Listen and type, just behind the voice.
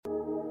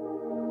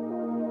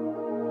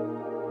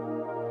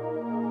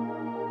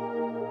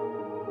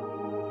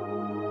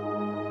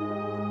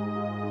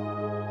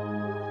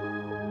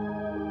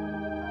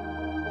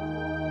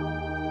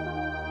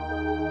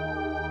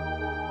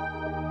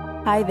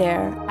Hi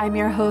there, I'm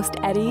your host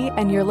Eddie,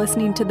 and you're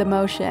listening to The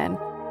Motion,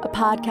 a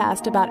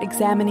podcast about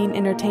examining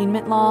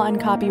entertainment law and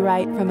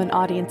copyright from an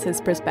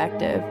audience's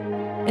perspective.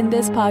 In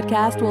this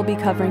podcast, we'll be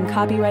covering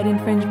copyright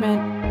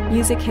infringement,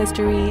 music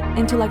history,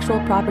 intellectual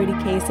property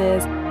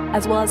cases,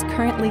 as well as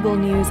current legal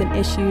news and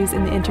issues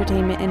in the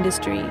entertainment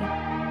industry.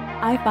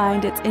 I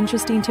find it's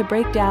interesting to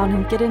break down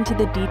and get into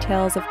the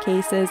details of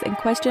cases and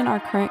question our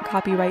current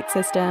copyright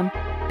system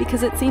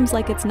because it seems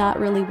like it's not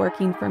really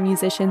working for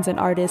musicians and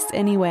artists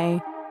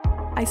anyway.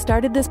 I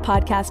started this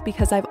podcast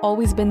because I've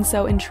always been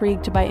so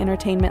intrigued by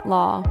entertainment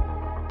law.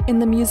 In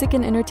the music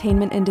and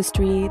entertainment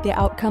industry, the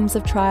outcomes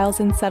of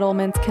trials and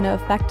settlements can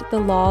affect the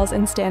laws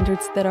and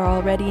standards that are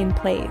already in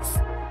place,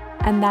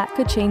 and that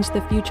could change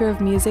the future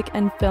of music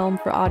and film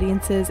for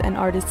audiences and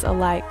artists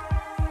alike.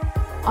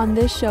 On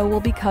this show, we'll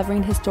be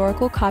covering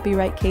historical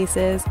copyright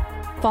cases,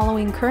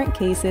 following current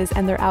cases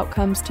and their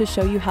outcomes to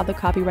show you how the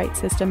copyright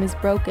system is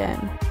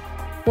broken.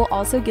 We'll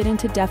also get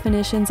into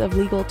definitions of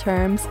legal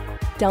terms,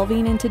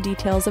 delving into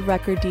details of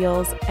record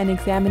deals, and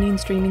examining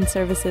streaming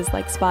services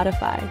like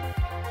Spotify.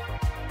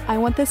 I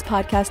want this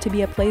podcast to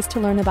be a place to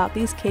learn about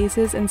these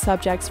cases and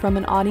subjects from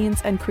an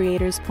audience and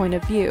creator's point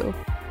of view.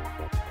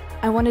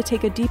 I want to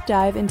take a deep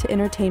dive into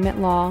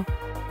entertainment law.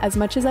 As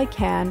much as I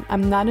can,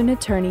 I'm not an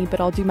attorney, but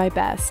I'll do my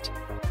best,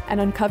 and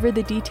uncover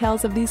the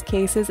details of these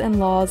cases and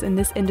laws in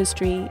this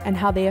industry and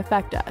how they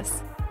affect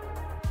us.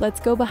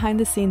 Let's go behind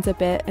the scenes a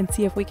bit and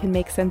see if we can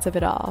make sense of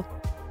it all.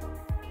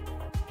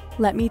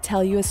 Let me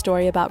tell you a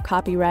story about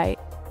copyright.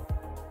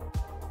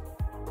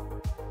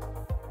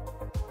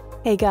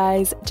 Hey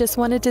guys, just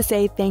wanted to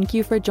say thank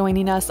you for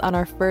joining us on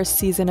our first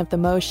season of The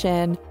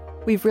Motion.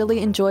 We've really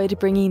enjoyed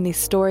bringing these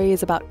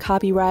stories about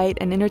copyright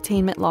and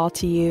entertainment law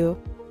to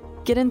you.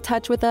 Get in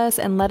touch with us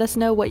and let us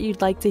know what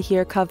you'd like to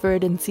hear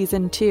covered in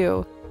Season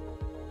 2.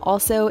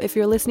 Also, if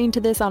you're listening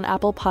to this on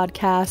Apple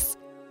Podcasts,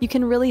 you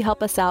can really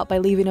help us out by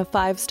leaving a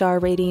 5-star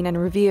rating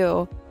and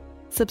review.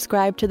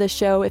 Subscribe to the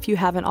show if you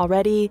haven't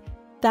already.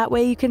 That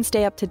way you can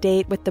stay up to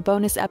date with the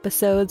bonus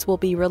episodes we'll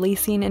be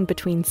releasing in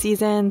between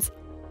seasons,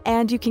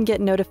 and you can get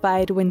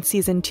notified when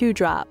Season 2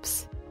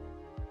 drops.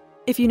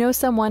 If you know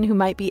someone who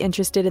might be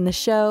interested in the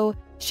show,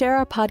 share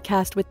our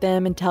podcast with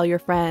them and tell your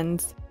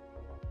friends.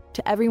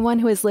 To everyone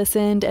who has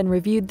listened and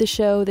reviewed the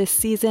show this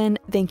season,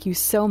 thank you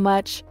so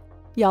much.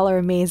 Y'all are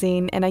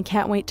amazing, and I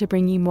can't wait to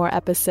bring you more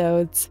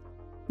episodes.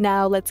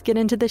 Now let's get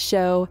into the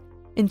show.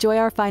 Enjoy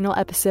our final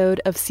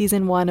episode of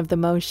Season 1 of The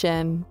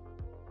Motion.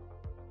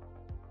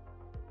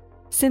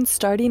 Since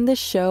starting this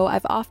show,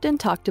 I've often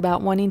talked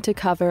about wanting to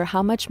cover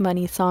how much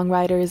money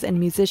songwriters and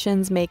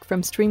musicians make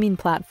from streaming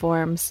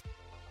platforms.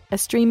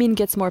 As streaming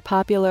gets more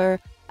popular,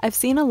 I've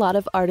seen a lot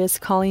of artists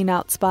calling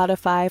out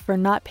Spotify for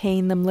not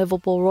paying them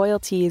livable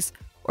royalties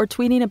or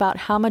tweeting about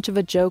how much of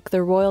a joke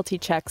their royalty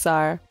checks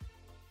are.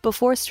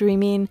 Before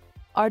streaming,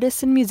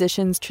 artists and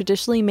musicians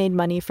traditionally made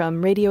money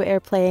from radio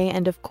airplay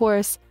and, of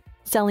course,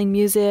 selling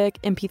music,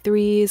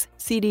 MP3s,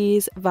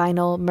 CDs,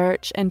 vinyl,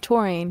 merch, and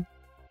touring.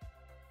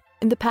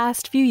 In the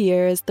past few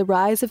years, the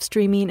rise of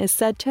streaming is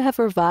said to have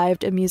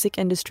revived a music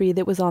industry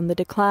that was on the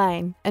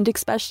decline, and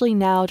especially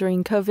now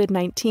during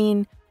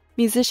COVID-19,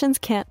 musicians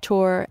can't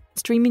tour,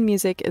 streaming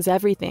music is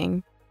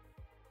everything.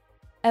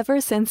 Ever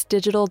since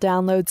digital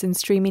downloads and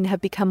streaming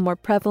have become more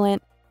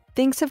prevalent,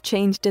 things have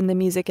changed in the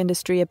music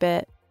industry a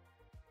bit.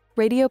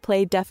 Radio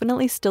play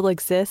definitely still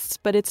exists,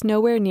 but it's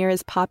nowhere near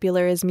as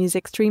popular as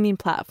music streaming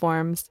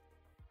platforms.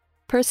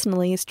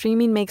 Personally,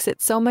 streaming makes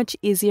it so much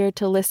easier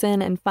to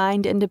listen and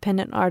find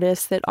independent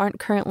artists that aren't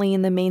currently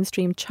in the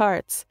mainstream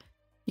charts.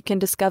 You can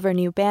discover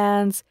new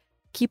bands,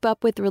 keep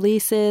up with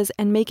releases,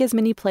 and make as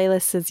many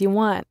playlists as you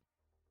want.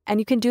 And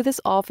you can do this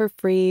all for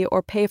free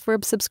or pay for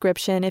a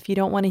subscription if you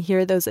don't want to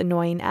hear those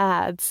annoying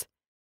ads.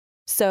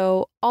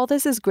 So, all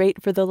this is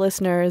great for the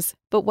listeners,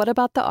 but what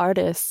about the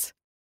artists?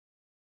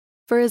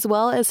 For as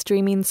well as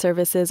streaming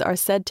services are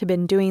said to have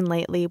been doing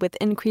lately with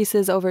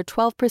increases over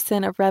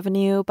 12% of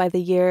revenue by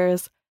the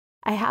years,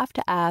 I have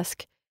to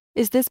ask,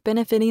 is this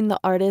benefiting the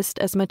artist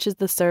as much as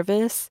the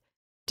service?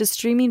 Does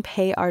streaming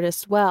pay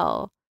artists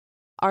well?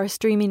 Are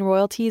streaming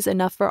royalties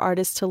enough for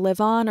artists to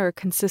live on or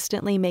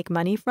consistently make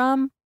money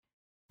from?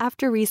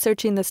 After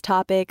researching this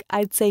topic,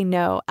 I'd say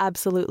no,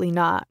 absolutely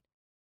not.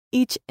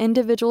 Each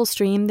individual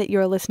stream that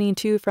you're listening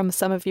to from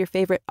some of your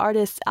favorite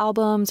artists'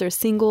 albums or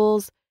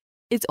singles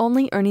is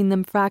only earning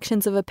them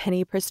fractions of a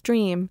penny per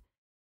stream.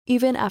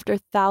 Even after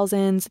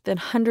thousands, then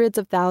hundreds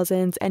of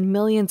thousands, and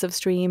millions of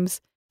streams,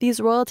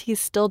 these royalties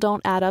still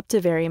don't add up to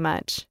very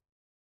much.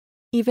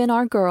 Even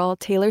our girl,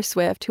 Taylor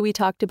Swift, who we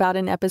talked about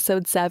in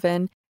episode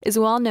 7, is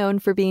well known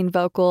for being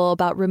vocal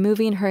about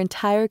removing her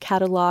entire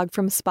catalog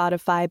from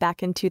Spotify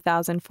back in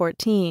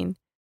 2014.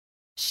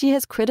 She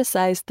has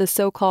criticized the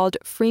so-called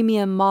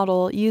freemium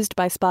model used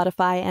by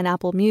Spotify and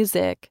Apple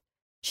Music.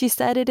 She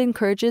said it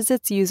encourages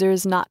its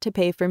users not to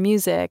pay for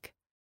music.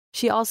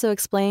 She also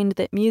explained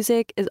that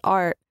music is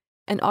art,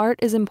 and art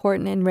is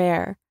important and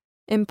rare.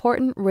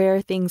 Important, rare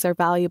things are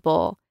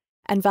valuable,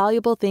 and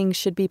valuable things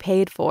should be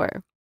paid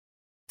for.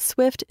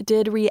 Swift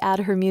did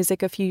re-add her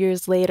music a few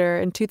years later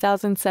in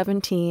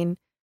 2017,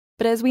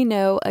 but as we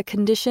know, a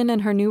condition in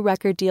her new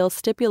record deal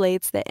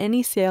stipulates that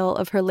any sale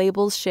of her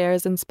label's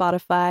shares in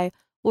Spotify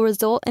will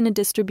result in a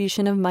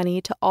distribution of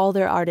money to all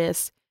their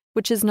artists,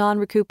 which is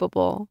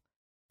non-recoupable.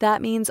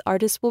 That means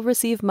artists will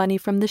receive money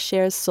from the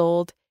shares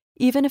sold,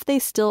 even if they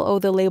still owe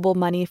the label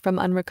money from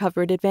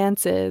unrecovered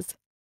advances.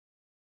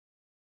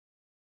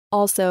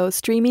 Also,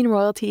 streaming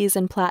royalties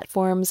and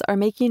platforms are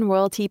making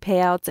royalty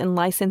payouts and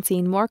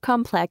licensing more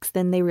complex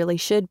than they really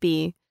should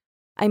be.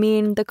 I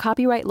mean, the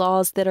copyright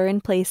laws that are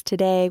in place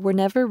today were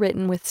never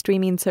written with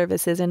streaming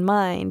services in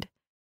mind.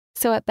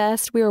 So at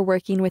best, we are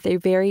working with a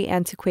very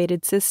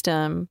antiquated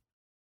system.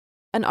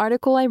 An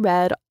article I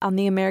read on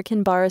the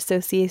American Bar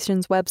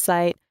Association's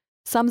website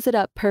sums it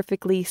up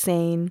perfectly,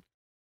 saying,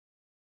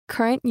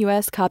 "Current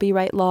U.S.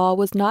 copyright law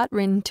was not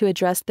written to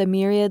address the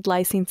myriad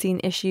licensing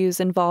issues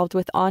involved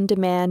with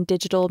on-demand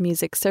digital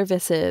music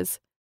services.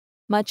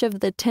 Much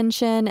of the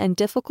tension and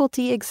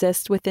difficulty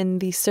exists within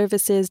these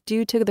services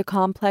due to the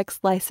complex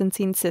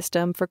licensing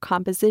system for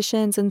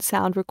compositions and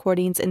sound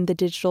recordings in the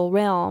digital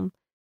realm,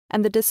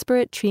 and the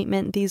disparate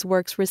treatment these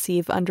works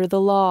receive under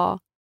the law.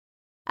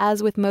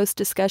 As with most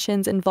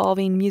discussions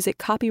involving music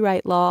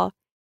copyright law,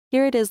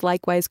 here it is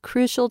likewise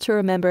crucial to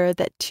remember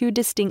that two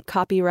distinct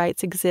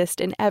copyrights exist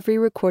in every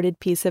recorded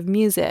piece of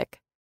music,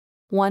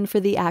 one for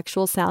the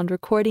actual sound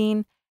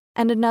recording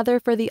and another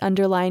for the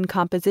underlying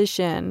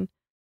composition.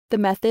 The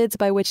methods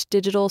by which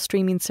digital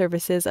streaming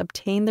services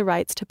obtain the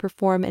rights to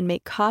perform and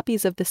make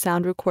copies of the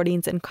sound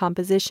recordings and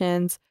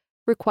compositions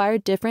require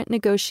different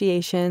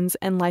negotiations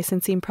and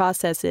licensing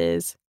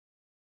processes.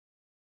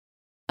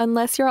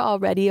 Unless you're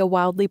already a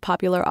wildly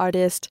popular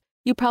artist,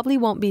 you probably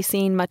won't be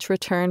seeing much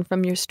return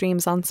from your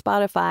streams on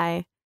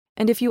Spotify.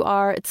 And if you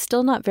are, it's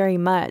still not very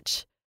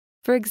much.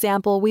 For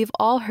example, we've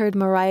all heard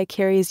Mariah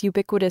Carey's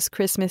ubiquitous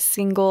Christmas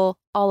single,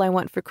 All I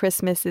Want for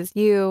Christmas Is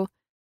You.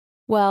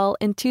 Well,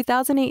 in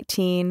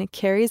 2018,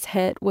 Carey's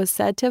hit was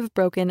said to have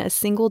broken a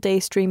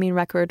single-day streaming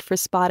record for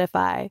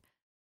Spotify,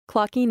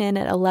 clocking in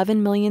at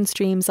 11 million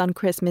streams on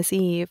Christmas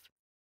Eve.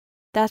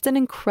 That's an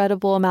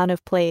incredible amount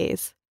of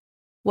plays.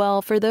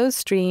 Well, for those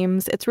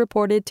streams, it's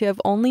reported to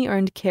have only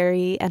earned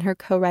Carey and her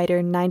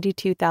co-writer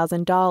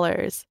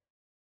 $92,000.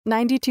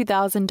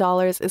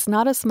 $92,000 is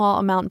not a small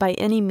amount by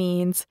any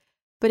means,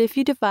 but if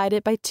you divide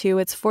it by 2,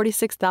 it's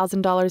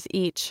 $46,000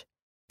 each.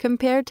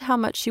 Compared to how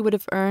much she would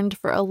have earned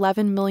for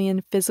 11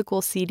 million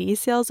physical CD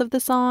sales of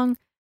the song,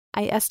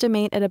 I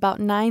estimate at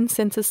about 9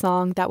 cents a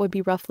song that would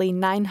be roughly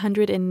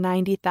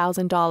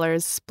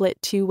 $990,000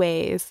 split 2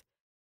 ways.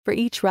 For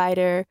each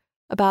writer,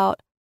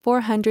 about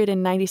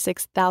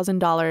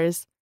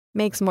 $496,000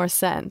 makes more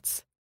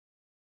sense.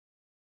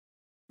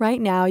 Right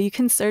now, you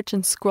can search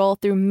and scroll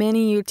through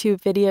many YouTube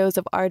videos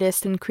of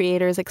artists and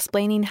creators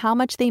explaining how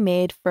much they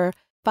made for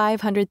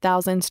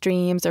 500,000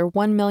 streams or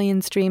 1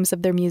 million streams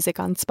of their music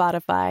on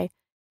Spotify,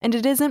 and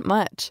it isn't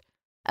much.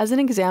 As an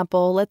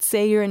example, let's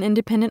say you're an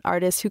independent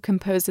artist who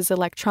composes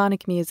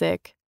electronic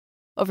music.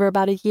 Over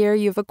about a year,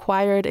 you've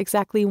acquired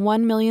exactly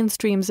 1 million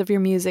streams of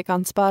your music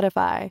on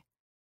Spotify.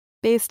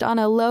 Based on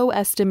a low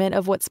estimate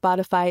of what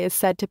Spotify is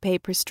said to pay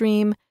per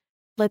stream,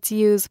 let's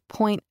use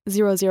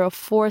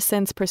 0.004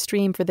 cents per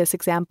stream for this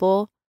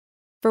example.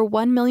 For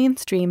 1 million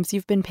streams,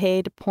 you've been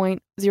paid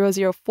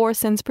 0.004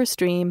 cents per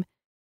stream,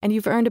 and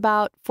you've earned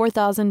about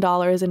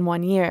 $4,000 in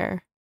 1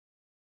 year.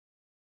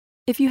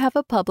 If you have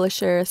a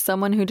publisher,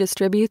 someone who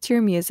distributes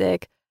your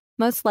music,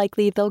 most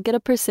likely they'll get a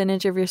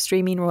percentage of your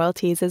streaming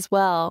royalties as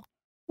well.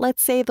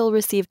 Let's say they'll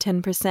receive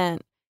 10%.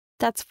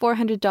 That's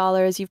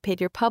 $400 you've paid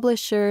your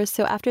publisher,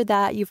 so after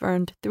that you've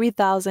earned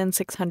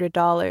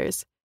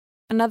 $3,600.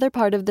 Another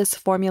part of this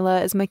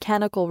formula is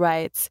mechanical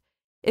rights.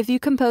 If you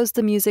compose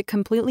the music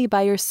completely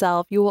by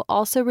yourself, you will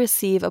also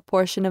receive a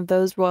portion of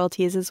those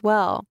royalties as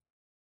well.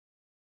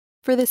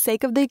 For the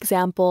sake of the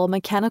example,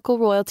 mechanical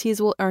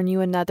royalties will earn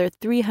you another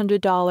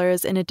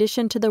 $300 in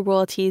addition to the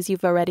royalties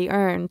you've already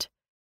earned.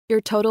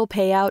 Your total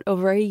payout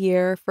over a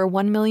year for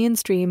 1 million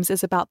streams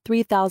is about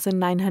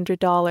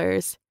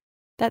 $3,900.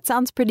 That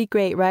sounds pretty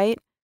great, right?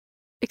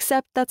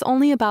 Except that's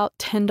only about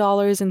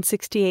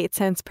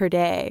 $10.68 per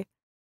day.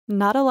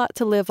 Not a lot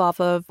to live off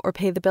of or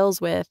pay the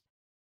bills with.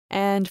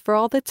 And for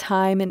all the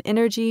time and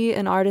energy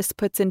an artist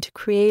puts into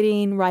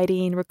creating,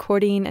 writing,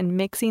 recording, and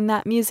mixing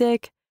that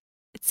music,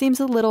 it seems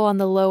a little on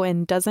the low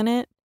end, doesn't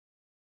it?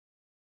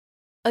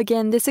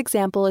 Again, this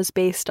example is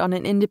based on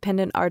an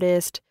independent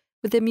artist.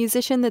 With a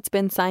musician that's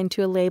been signed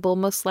to a label,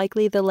 most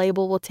likely the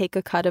label will take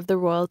a cut of the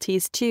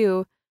royalties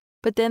too.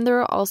 But then there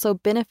are also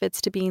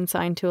benefits to being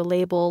signed to a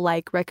label,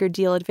 like record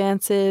deal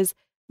advances,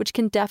 which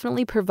can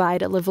definitely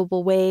provide a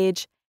livable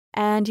wage,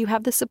 and you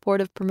have the support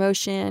of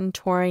promotion,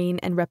 touring,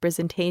 and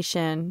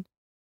representation.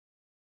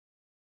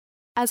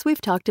 As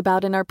we've talked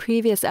about in our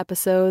previous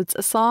episodes,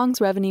 a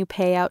song's revenue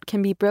payout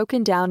can be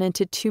broken down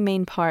into 2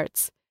 main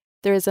parts.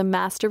 There is a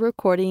master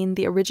recording,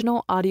 the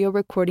original audio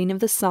recording of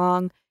the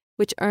song,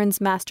 which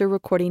earns master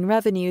recording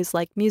revenues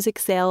like music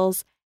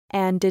sales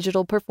and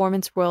digital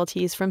performance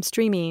royalties from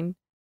streaming.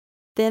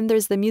 Then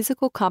there's the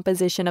musical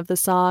composition of the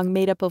song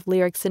made up of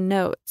lyrics and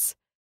notes.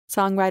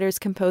 Songwriters,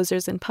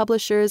 composers, and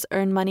publishers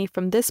earn money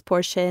from this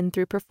portion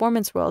through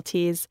performance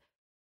royalties,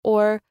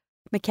 or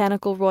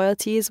mechanical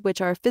royalties,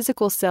 which are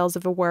physical sales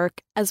of a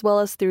work, as well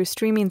as through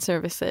streaming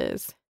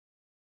services.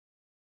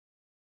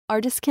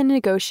 Artists can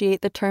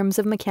negotiate the terms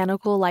of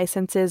mechanical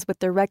licenses with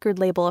their record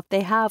label if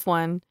they have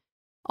one,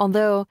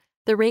 although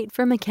the rate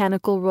for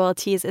mechanical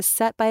royalties is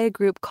set by a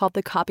group called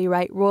the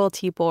Copyright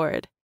Royalty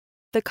Board.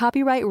 The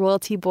Copyright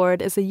Royalty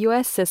Board is a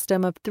U.S.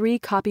 system of 3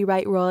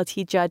 copyright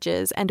royalty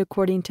judges, and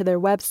according to their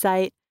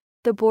website,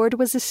 the board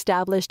was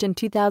established in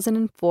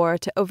 2004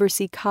 to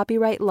oversee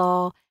copyright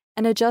law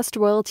and adjust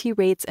royalty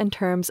rates and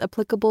terms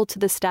applicable to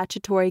the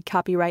statutory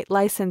copyright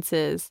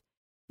licenses.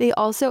 They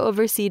also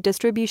oversee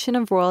distribution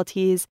of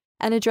royalties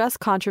and address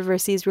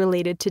controversies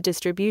related to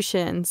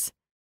distributions.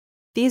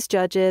 These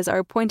judges are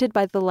appointed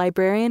by the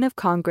Librarian of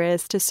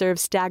Congress to serve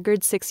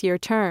staggered 6-year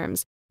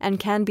terms and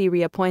can be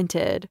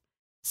reappointed.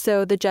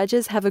 So the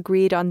judges have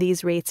agreed on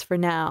these rates for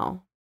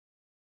now.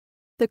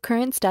 The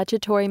current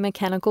statutory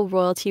mechanical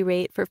royalty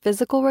rate for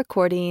physical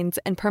recordings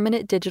and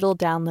permanent digital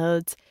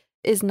downloads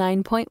is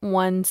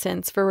 9.1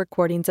 cents for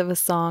recordings of a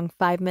song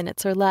 5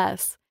 minutes or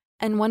less,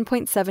 and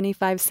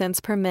 1.75 cents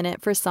per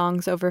minute for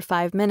songs over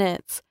 5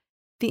 minutes.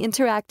 The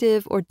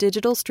interactive or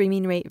digital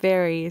streaming rate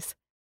varies.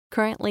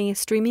 Currently,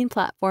 streaming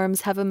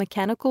platforms have a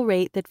mechanical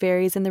rate that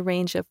varies in the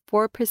range of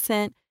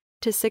 4%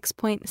 to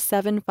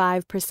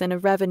 6.75%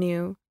 of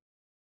revenue.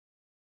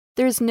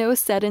 There's no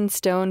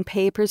set-in-stone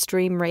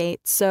pay-per-stream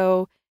rate,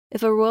 so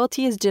if a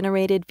royalty is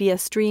generated via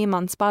stream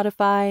on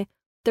Spotify,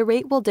 the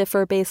rate will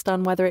differ based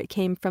on whether it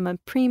came from a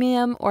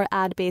premium or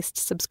ad-based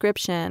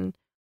subscription.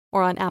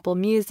 Or on Apple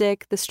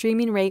Music, the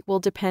streaming rate will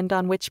depend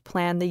on which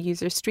plan the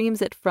user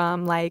streams it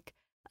from, like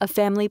a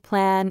family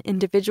plan,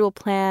 individual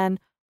plan,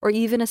 or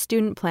even a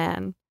student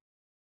plan.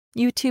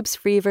 YouTube's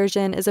free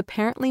version is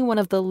apparently one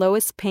of the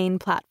lowest paying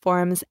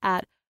platforms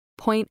at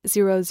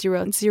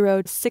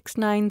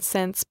 0.00069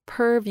 cents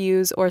per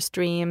views or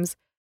streams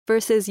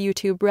versus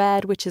YouTube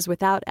Red, which is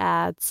without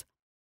ads.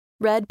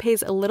 Red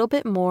pays a little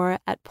bit more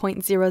at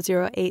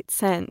 0.008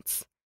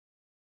 cents.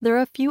 There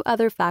are a few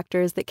other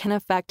factors that can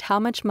affect how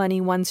much money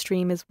one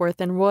stream is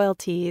worth in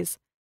royalties,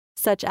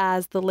 such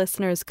as the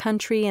listener's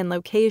country and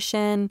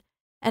location,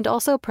 and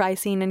also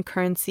pricing and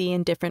currency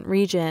in different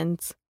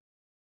regions.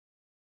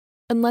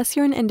 Unless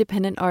you're an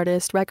independent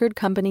artist, record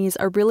companies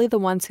are really the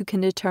ones who can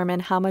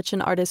determine how much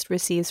an artist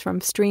receives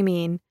from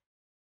streaming.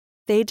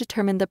 They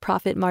determine the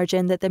profit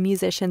margin that the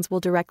musicians will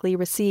directly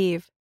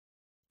receive.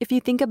 If you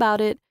think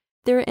about it,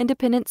 there are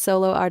independent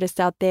solo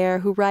artists out there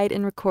who write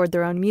and record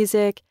their own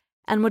music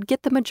and would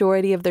get the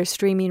majority of their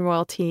streaming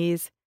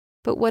royalties.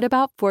 But what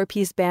about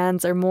 4-piece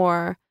bands or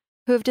more,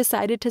 who have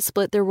decided to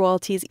split their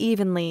royalties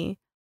evenly?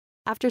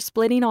 After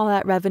splitting all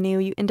that revenue,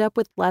 you end up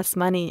with less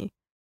money.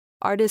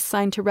 Artists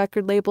signed to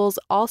record labels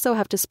also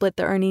have to split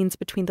the earnings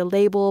between the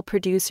label,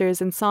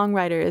 producers, and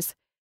songwriters,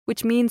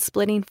 which means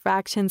splitting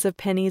fractions of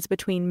pennies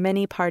between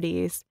many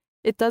parties.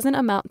 It doesn't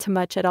amount to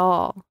much at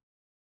all.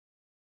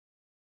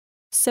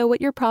 So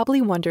what you're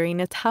probably wondering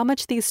is how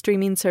much these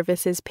streaming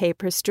services pay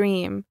per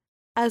stream.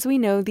 As we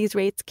know, these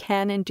rates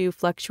can and do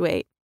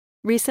fluctuate.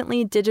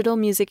 Recently, Digital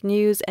Music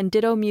News and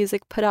Ditto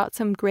Music put out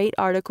some great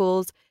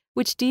articles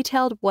which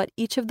detailed what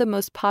each of the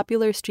most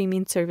popular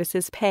streaming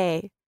services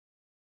pay.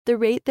 The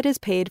rate that is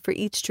paid for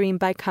each stream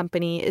by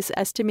company is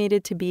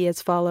estimated to be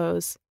as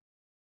follows.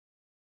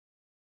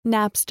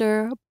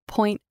 Napster,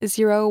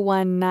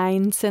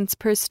 0.019 cents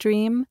per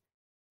stream.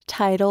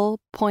 Tidal,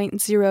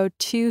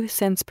 0.02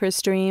 cents per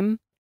stream.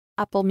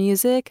 Apple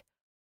Music,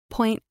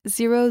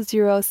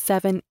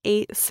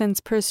 0.0078 cents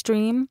per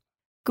stream.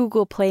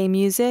 Google Play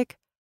Music,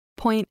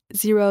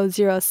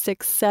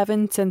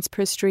 0.0067 cents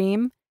per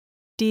stream.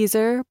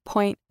 Deezer,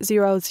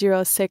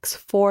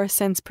 0.0064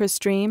 cents per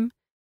stream.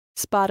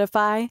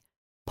 Spotify,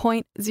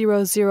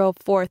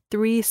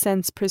 0.0043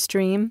 cents per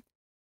stream.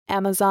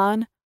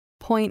 Amazon,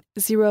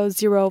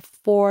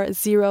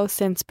 0.0040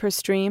 cents per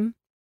stream.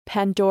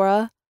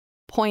 Pandora,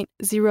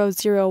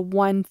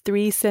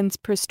 0.0013 cents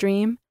per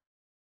stream.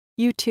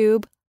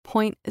 YouTube,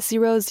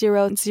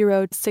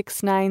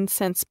 0.00069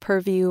 cents per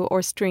view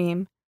or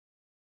stream.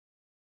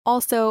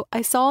 Also,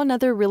 I saw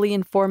another really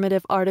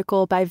informative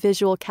article by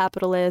Visual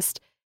Capitalist.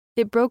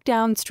 It broke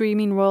down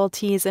streaming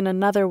royalties in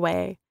another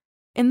way.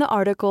 In the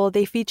article,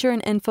 they feature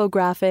an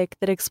infographic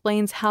that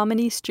explains how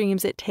many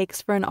streams it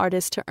takes for an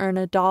artist to earn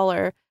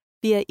 $1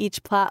 via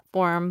each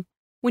platform.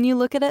 When you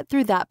look at it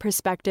through that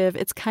perspective,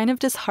 it's kind of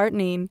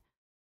disheartening.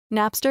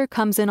 Napster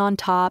comes in on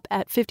top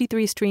at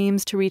 53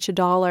 streams to reach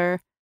 $1.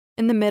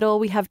 In the middle,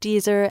 we have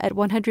Deezer at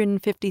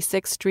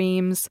 156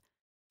 streams.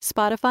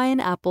 Spotify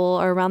and Apple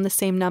are around the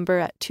same number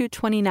at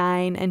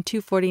 229 and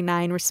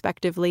 249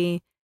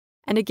 respectively.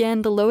 And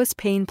again, the lowest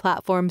paying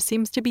platform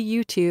seems to be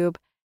YouTube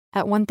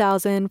at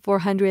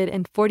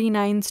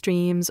 1,449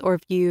 streams or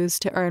views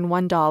to earn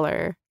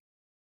 $1.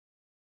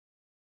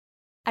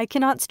 I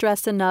cannot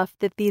stress enough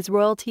that these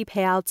royalty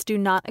payouts do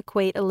not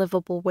equate a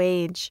livable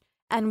wage.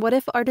 And what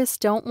if artists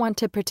don't want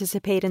to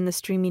participate in the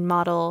streaming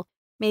model?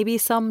 Maybe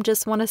some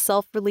just want to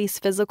self-release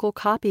physical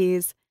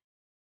copies.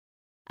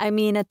 I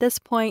mean, at this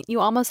point, you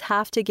almost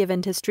have to give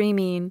in to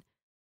streaming.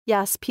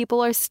 Yes,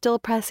 people are still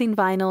pressing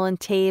vinyl and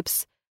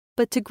tapes,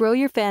 but to grow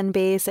your fan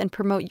base and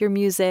promote your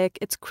music,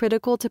 it's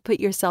critical to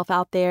put yourself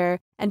out there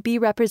and be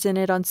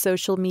represented on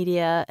social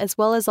media as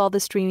well as all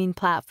the streaming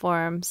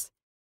platforms.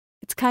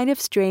 It's kind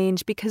of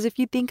strange because if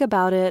you think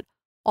about it,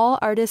 all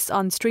artists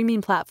on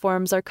streaming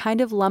platforms are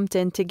kind of lumped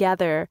in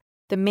together.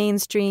 The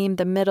mainstream,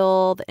 the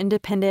middle, the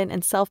independent,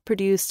 and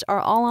self-produced are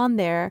all on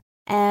there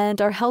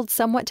and are held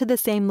somewhat to the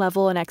same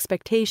level and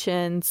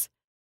expectations.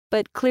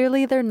 But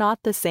clearly they're not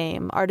the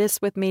same.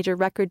 Artists with major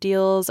record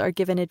deals are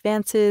given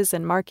advances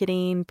in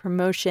marketing,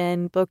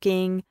 promotion,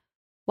 booking,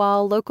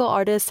 while local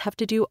artists have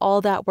to do all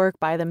that work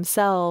by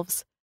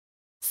themselves.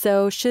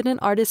 So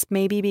shouldn't artists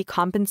maybe be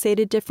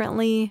compensated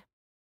differently?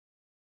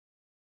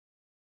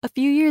 A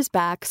few years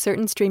back,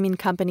 certain streaming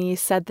companies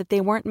said that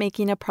they weren't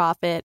making a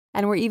profit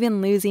and were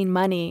even losing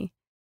money.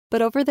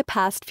 But over the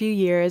past few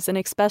years, and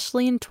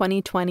especially in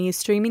 2020,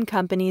 streaming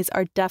companies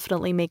are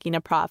definitely making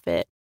a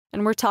profit,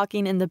 and we're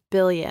talking in the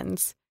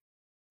billions.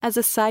 As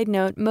a side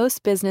note,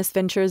 most business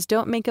ventures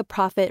don't make a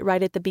profit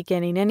right at the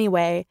beginning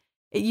anyway.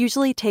 It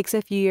usually takes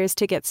a few years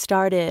to get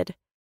started.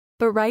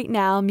 But right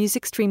now,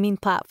 music streaming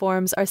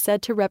platforms are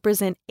said to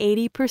represent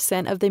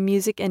 80% of the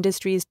music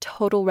industry's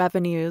total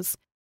revenues.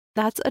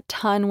 That's a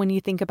ton when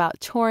you think about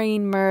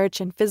touring, merch,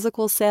 and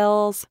physical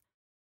sales.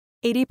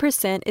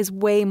 80% is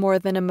way more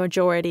than a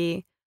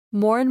majority.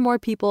 More and more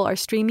people are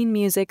streaming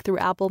music through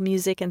Apple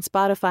Music and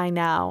Spotify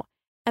now.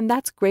 And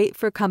that's great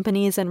for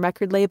companies and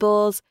record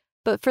labels,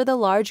 but for the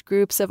large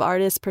groups of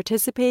artists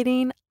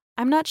participating,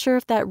 I'm not sure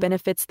if that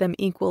benefits them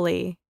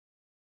equally.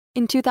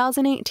 In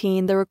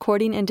 2018, the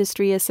Recording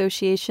Industry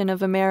Association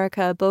of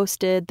America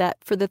boasted that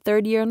for the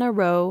third year in a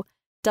row,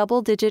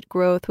 double-digit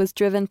growth was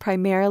driven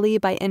primarily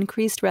by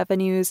increased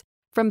revenues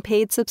from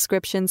paid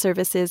subscription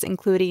services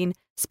including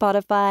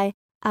Spotify,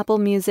 Apple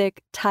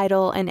Music,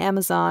 Tidal, and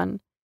Amazon.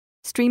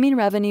 Streaming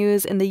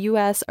revenues in the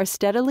U.S. are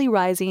steadily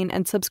rising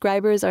and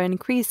subscribers are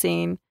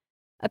increasing.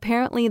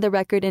 Apparently, the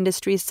record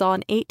industry saw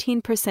an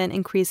 18%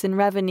 increase in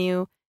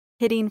revenue,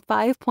 hitting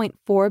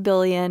 $5.4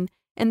 billion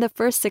in the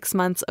first 6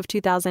 months of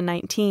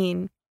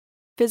 2019.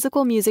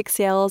 Physical music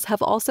sales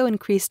have also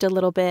increased a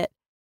little bit,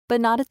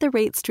 but not at the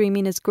rate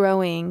streaming is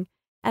growing.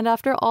 And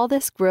after all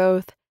this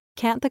growth,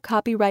 can't the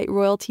Copyright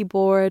Royalty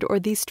Board or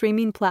these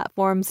streaming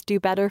platforms do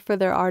better for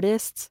their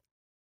artists?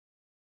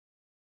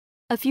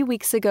 A few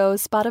weeks ago,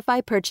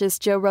 Spotify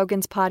purchased Joe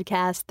Rogan's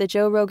podcast, The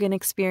Joe Rogan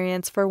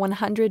Experience, for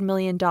 $100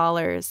 million.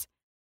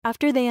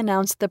 After they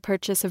announced the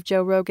purchase of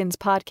Joe Rogan's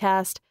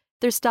podcast,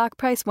 their stock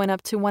price went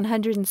up to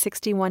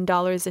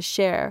 $161 a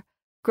share,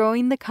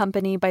 growing the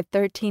company by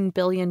 $13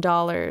 billion.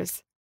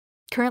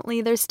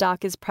 Currently, their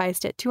stock is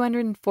priced at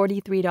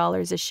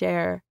 $243 a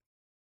share.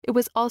 It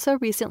was also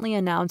recently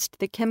announced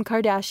that Kim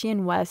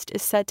Kardashian West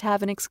is set to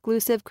have an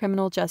exclusive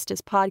criminal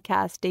justice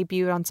podcast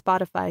debut on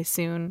Spotify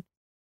soon.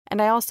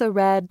 And I also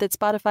read that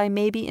Spotify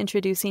may be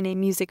introducing a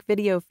music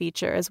video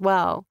feature as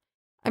well.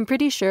 I'm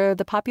pretty sure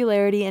the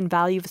popularity and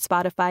value of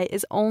Spotify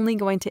is only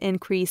going to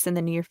increase in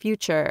the near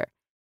future.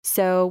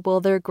 So,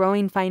 will their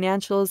growing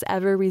financials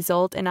ever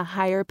result in a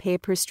higher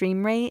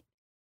pay-per-stream rate?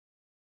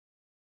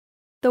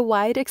 The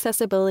wide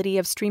accessibility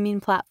of streaming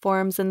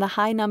platforms and the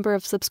high number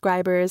of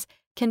subscribers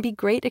can be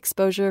great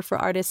exposure for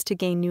artists to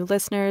gain new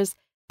listeners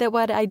that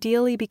would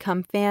ideally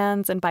become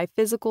fans and buy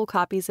physical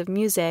copies of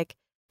music,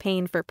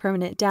 paying for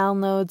permanent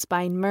downloads,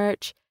 buying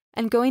merch,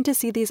 and going to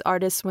see these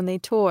artists when they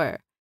tour.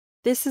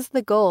 This is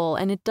the goal,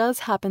 and it does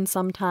happen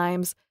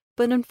sometimes,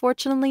 but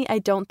unfortunately, I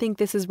don't think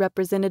this is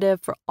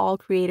representative for all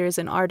creators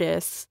and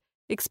artists.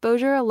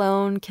 Exposure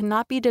alone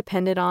cannot be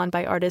depended on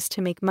by artists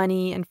to make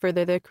money and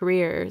further their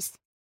careers.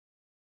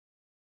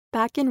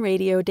 Back in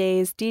radio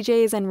days,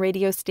 DJs and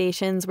radio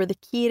stations were the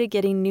key to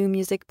getting new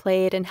music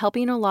played and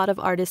helping a lot of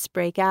artists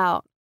break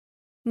out.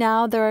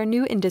 Now, there are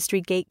new industry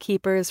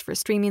gatekeepers for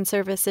streaming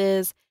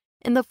services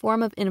in the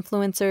form of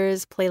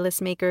influencers,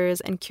 playlist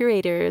makers, and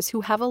curators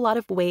who have a lot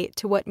of weight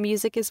to what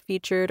music is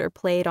featured or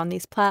played on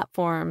these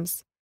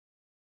platforms.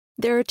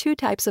 There are two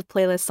types of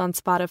playlists on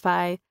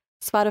Spotify.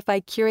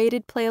 Spotify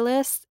curated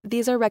playlists,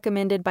 these are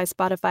recommended by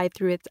Spotify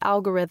through its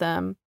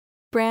algorithm.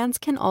 Brands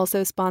can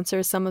also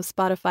sponsor some of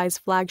Spotify's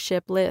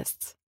flagship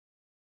lists.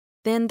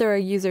 Then there are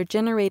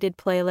user-generated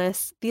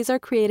playlists. These are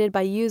created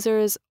by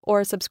users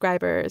or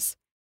subscribers.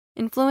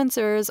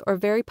 Influencers or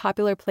very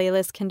popular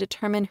playlists can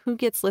determine who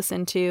gets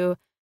listened to,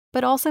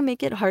 but also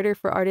make it harder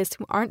for artists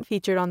who aren't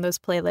featured on those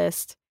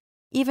playlists.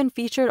 Even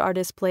featured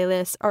artist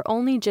playlists are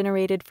only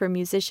generated for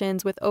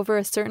musicians with over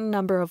a certain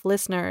number of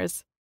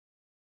listeners.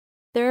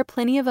 There are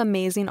plenty of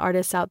amazing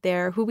artists out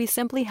there who we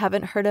simply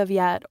haven't heard of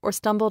yet or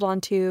stumbled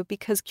onto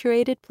because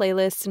curated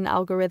playlists and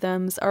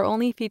algorithms are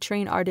only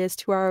featuring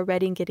artists who are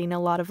already getting a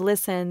lot of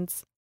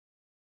listens.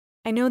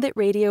 I know that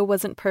radio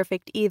wasn't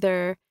perfect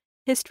either.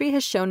 History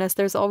has shown us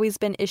there's always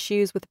been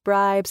issues with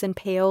bribes and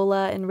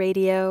payola in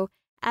radio,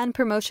 and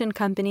promotion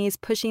companies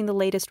pushing the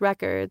latest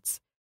records.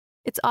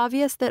 It's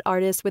obvious that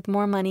artists with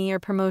more money or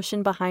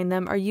promotion behind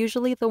them are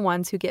usually the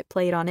ones who get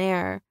played on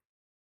air.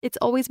 It's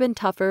always been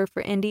tougher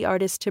for indie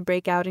artists to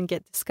break out and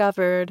get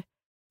discovered,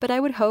 but I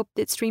would hope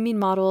that streaming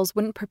models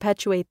wouldn't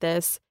perpetuate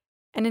this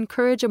and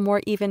encourage a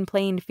more even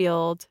playing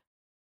field.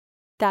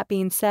 That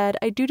being said,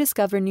 I do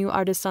discover new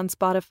artists on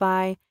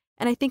Spotify,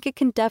 and I think it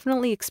can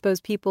definitely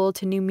expose people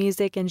to new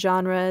music and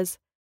genres,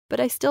 but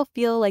I still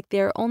feel like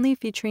they're only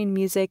featuring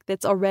music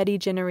that's already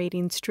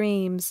generating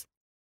streams.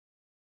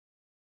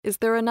 Is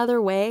there another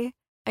way?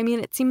 I mean,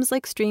 it seems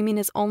like streaming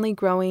is only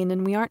growing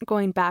and we aren't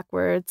going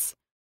backwards.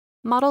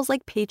 Models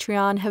like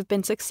Patreon have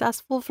been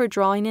successful for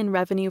drawing in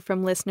revenue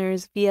from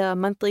listeners via a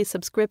monthly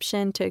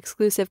subscription to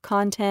exclusive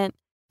content,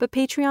 but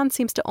Patreon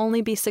seems to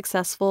only be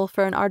successful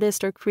for an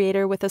artist or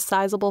creator with a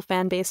sizable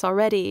fan base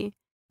already.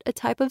 A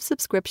type of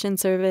subscription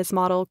service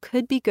model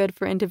could be good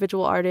for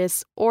individual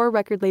artists or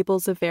record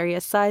labels of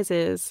various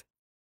sizes.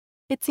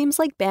 It seems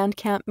like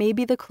Bandcamp may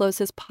be the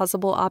closest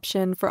possible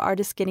option for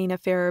artists getting a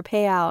fairer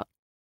payout.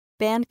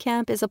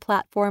 Bandcamp is a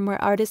platform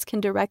where artists can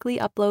directly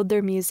upload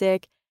their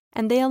music,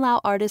 and they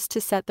allow artists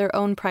to set their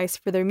own price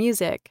for their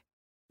music.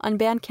 On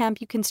Bandcamp,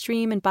 you can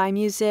stream and buy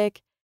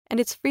music, and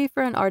it's free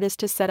for an artist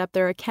to set up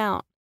their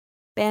account.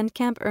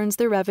 Bandcamp earns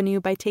their revenue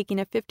by taking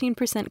a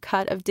 15%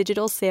 cut of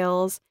digital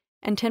sales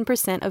and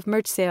 10% of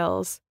merch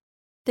sales.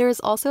 There is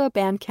also a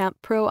Bandcamp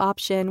Pro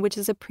option, which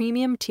is a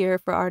premium tier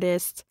for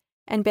artists,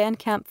 and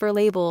Bandcamp for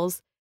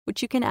labels,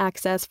 which you can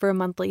access for a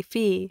monthly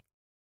fee.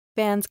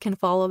 Fans can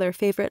follow their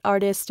favorite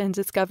artists and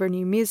discover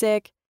new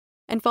music,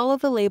 and follow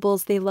the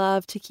labels they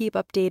love to keep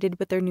updated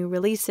with their new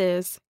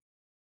releases.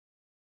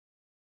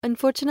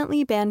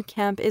 Unfortunately,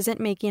 Bandcamp isn't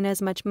making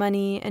as much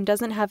money and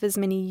doesn't have as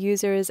many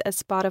users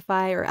as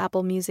Spotify or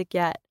Apple Music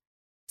yet.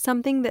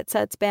 Something that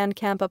sets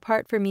Bandcamp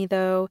apart for me,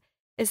 though,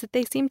 is that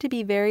they seem to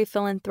be very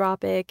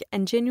philanthropic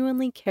and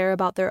genuinely care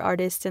about their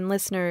artists and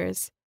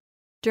listeners.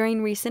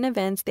 During recent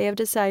events, they have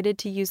decided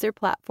to use their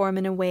platform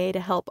in a way to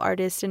help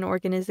artists and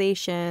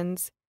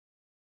organizations.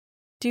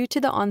 Due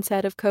to the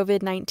onset of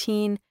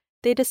COVID-19,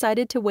 they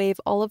decided to waive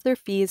all of their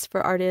fees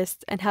for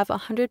artists and have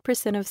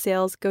 100% of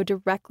sales go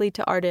directly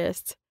to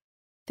artists.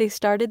 They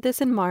started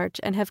this in March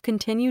and have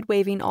continued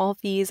waiving all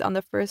fees on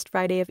the first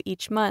Friday of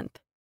each month.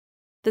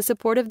 The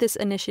support of this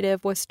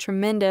initiative was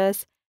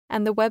tremendous,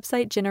 and the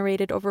website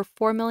generated over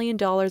 $4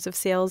 million of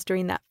sales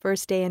during that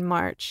first day in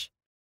March.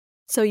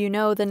 So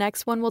the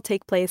next one will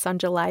take place on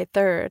July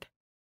 3rd.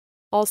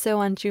 Also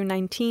on June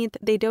 19th,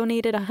 they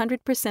donated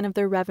 100% of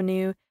their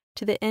revenue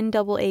to the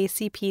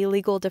NAACP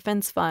Legal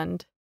Defense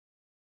Fund.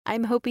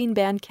 I'm hoping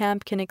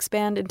Bandcamp can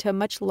expand into a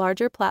much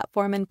larger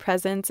platform and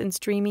presence in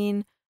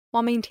streaming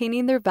while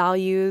maintaining their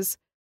values,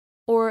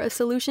 or a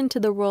solution to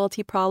the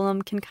royalty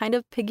problem can kind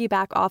of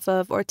piggyback off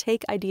of or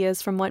take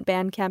ideas from what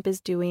Bandcamp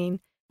is doing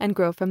and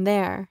grow from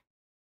there.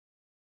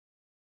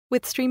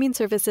 With streaming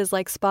services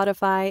like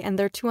Spotify and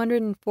their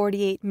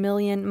 248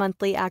 million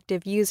monthly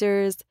active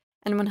users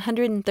and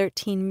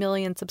 113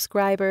 million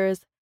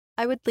subscribers,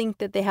 I would think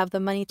that they have the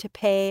money to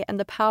pay and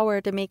the power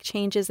to make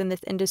changes in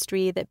this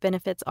industry that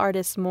benefits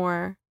artists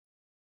more.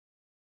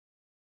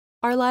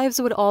 Our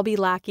lives would all be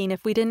lacking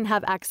if we didn't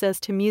have access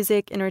to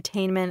music,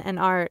 entertainment, and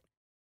art.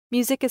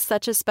 Music is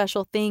such a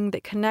special thing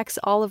that connects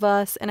all of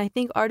us, and I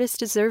think artists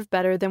deserve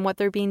better than what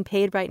they're being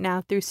paid right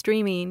now through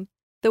streaming.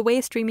 The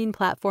way streaming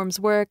platforms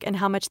work and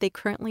how much they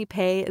currently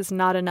pay is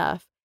not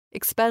enough,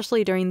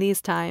 especially during these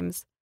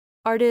times.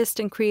 Artists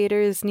and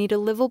creators need a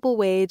livable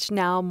wage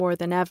now more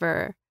than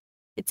ever.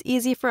 It's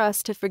easy for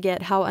us to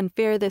forget how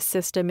unfair this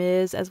system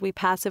is as we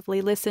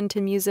passively listen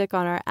to music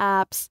on our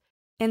apps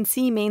and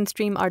see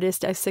mainstream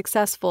artists as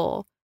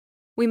successful.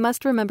 We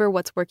must remember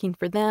what's working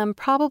for them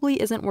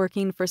probably isn't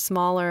working for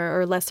smaller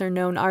or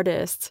lesser-known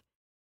artists.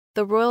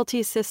 The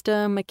royalty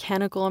system,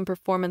 mechanical and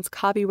performance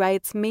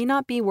copyrights may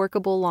not be a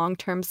workable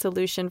long-term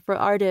solution for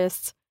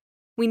artists.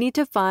 We need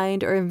to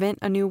find or invent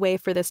a new way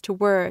for this to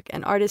work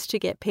and artists to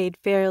get paid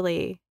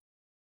fairly.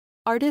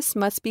 Artists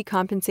must be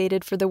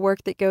compensated for the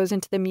work that goes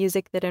into the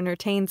music that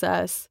entertains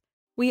us.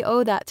 We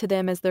owe that to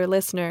them as their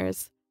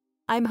listeners.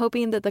 I'm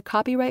hoping that the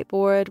Copyright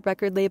Board,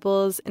 record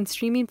labels, and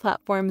streaming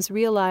platforms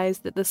realize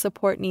that the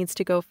support needs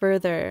to go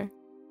further.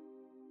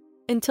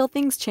 Until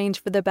things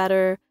change for the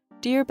better,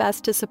 do your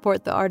best to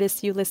support the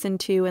artists you listen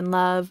to and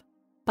love.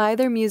 Buy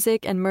their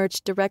music and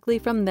merch directly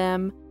from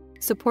them.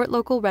 Support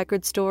local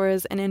record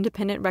stores and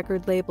independent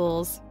record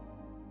labels.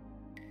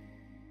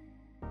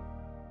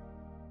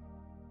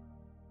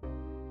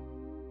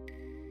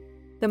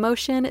 The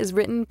Motion is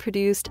written,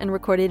 produced, and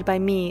recorded by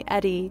me,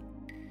 Eddie.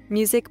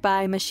 Music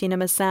by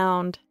Machinima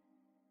Sound.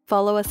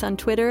 Follow us on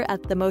Twitter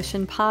at The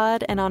Motion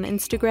Pod and on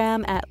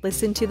Instagram at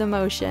Listen to the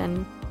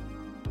Motion.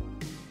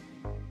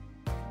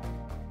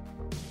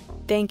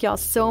 Thank y'all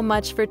so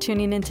much for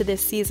tuning into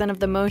this season of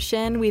The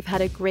Motion. We've had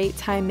a great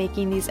time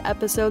making these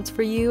episodes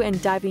for you and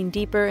diving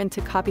deeper into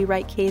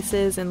copyright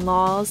cases and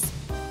laws.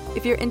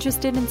 If you're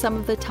interested in some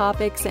of the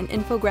topics and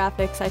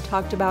infographics I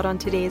talked about on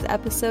today's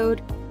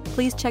episode,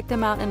 please check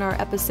them out in our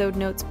episode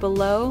notes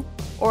below,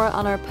 or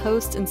on our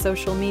posts and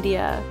social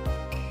media.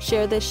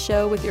 Share this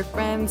show with your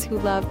friends who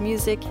love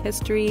music,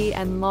 history,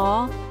 and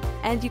law,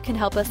 and you can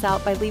help us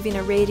out by leaving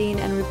a rating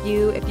and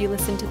review if you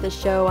listen to the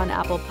show on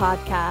Apple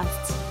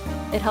Podcasts.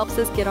 It helps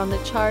us get on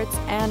the charts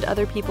and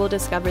other people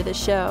discover the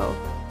show.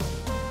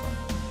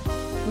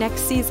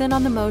 Next season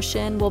on The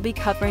Motion, we'll be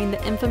covering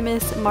the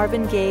infamous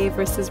Marvin Gaye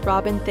versus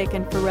Robin Thicke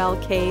and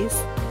Pharrell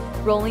case,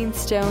 Rolling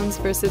Stones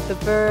versus The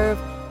Verve,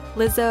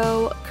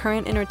 Lizzo,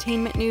 current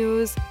entertainment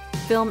news,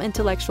 film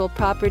intellectual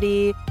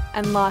property,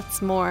 and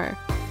lots more.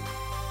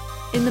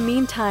 In the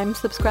meantime,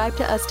 subscribe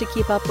to us to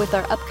keep up with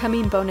our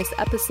upcoming bonus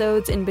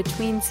episodes in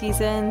between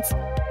seasons,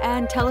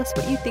 and tell us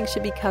what you think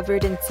should be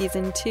covered in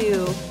Season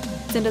 2.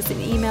 Send us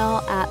an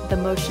email at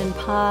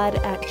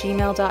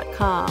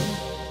themotionpod@gmail.com.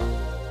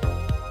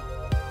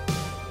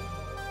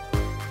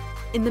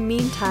 In the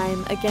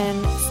meantime,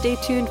 again, stay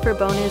tuned for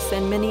bonus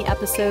and mini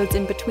episodes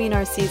in between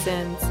our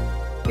seasons.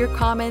 Your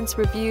comments,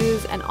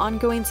 reviews, and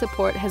ongoing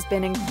support has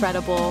been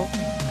incredible.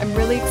 I'm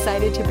really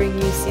excited to bring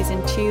you Season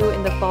 2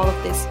 in the fall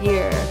of this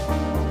year.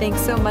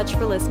 Thanks so much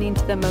for listening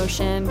to The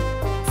Motion.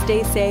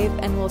 Stay safe,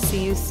 and we'll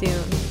see you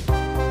soon.